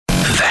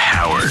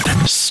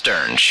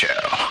Stern Show.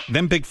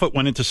 Then Bigfoot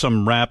went into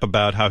some rap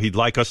about how he'd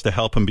like us to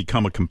help him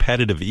become a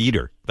competitive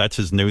eater. That's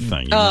his new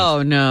thing.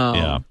 Oh, no.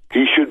 Yeah.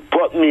 He should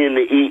put me in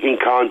the eating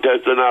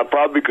contest, and I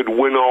probably could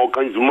win all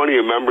kinds of money.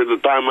 Remember the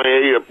time I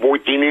ate a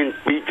 14-inch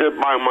pizza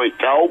by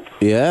myself?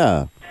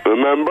 Yeah.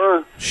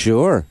 Remember?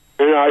 Sure.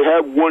 And I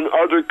had one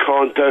other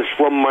contest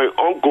from my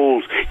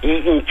uncles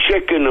eating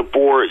chicken the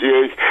 4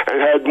 years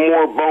and had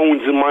more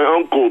bones than my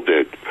uncle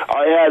did.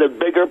 I had a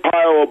bigger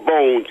pile of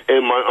bones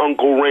than my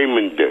Uncle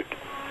Raymond did.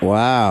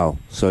 Wow.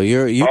 So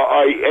you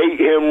I ate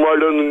him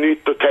right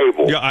underneath the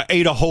table. Yeah, I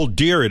ate a whole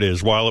deer, it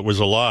is, while it was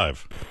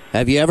alive.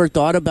 Have you ever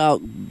thought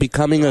about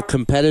becoming a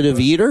competitive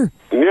eater?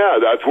 Yeah,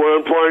 that's what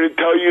I'm trying to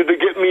tell you to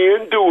get me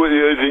into it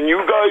is, and you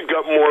guys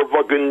got more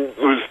fucking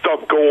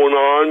stuff going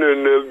on,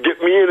 and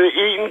get me in an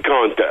eating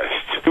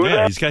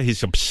contest. Yeah,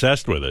 he's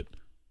obsessed with it.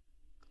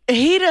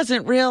 He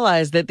doesn't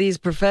realize that these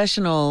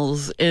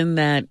professionals in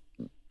that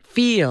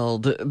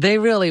field, they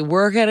really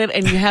work at it,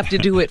 and you have to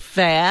do it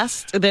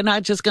fast. They're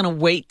not just going to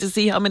wait to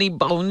see how many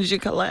bones you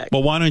collect.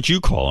 Well, why don't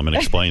you call him and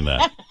explain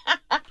that?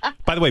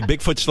 By the way,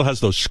 Bigfoot still has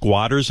those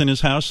squatters in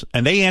his house,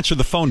 and they answer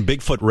the phone,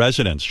 Bigfoot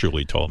residents,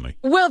 Julie told me.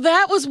 Well,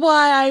 that was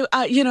why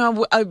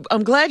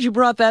I'm glad you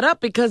brought that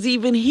up, because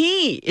even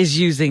he is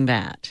using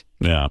that.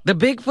 Yeah. The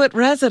Bigfoot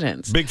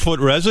residents. Bigfoot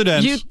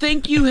residents. You'd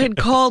think you had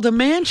called a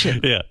mansion.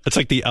 Yeah, it's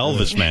like the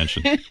Elvis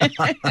mansion.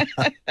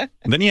 And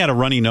then he had a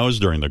runny nose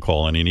during the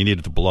call, and he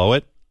needed to blow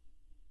it.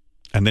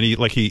 And then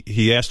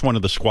he asked one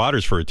of the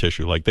squatters for a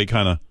tissue. Like, they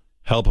kind of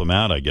help him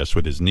out, I guess,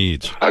 with his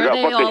needs. Are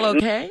they all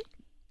okay?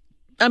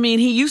 I mean,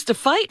 he used to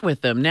fight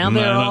with them. Now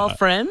they're all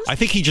friends? I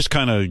think he just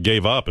kind of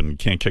gave up and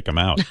can't kick him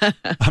out.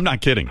 I'm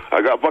not kidding.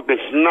 I got fucking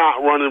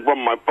snot running from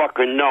my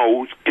fucking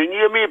nose. Can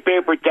you give me a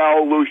paper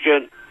towel,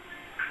 Lucian?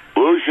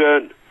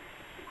 Lucian.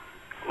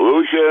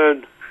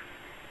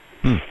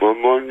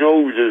 My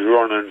nose is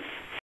running.